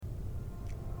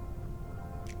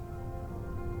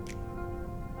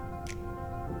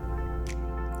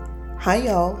Hi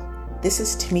y'all, this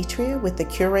is Demetria with the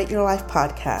Curate Your Life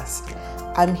podcast.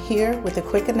 I'm here with a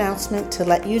quick announcement to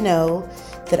let you know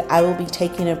that I will be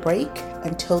taking a break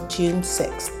until June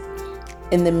 6th.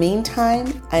 In the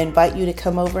meantime, I invite you to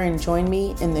come over and join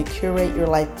me in the Curate Your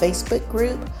Life Facebook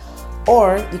group,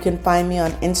 or you can find me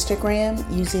on Instagram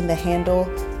using the handle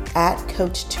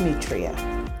 @Coach Demetria.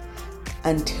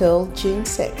 Until June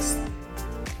 6th.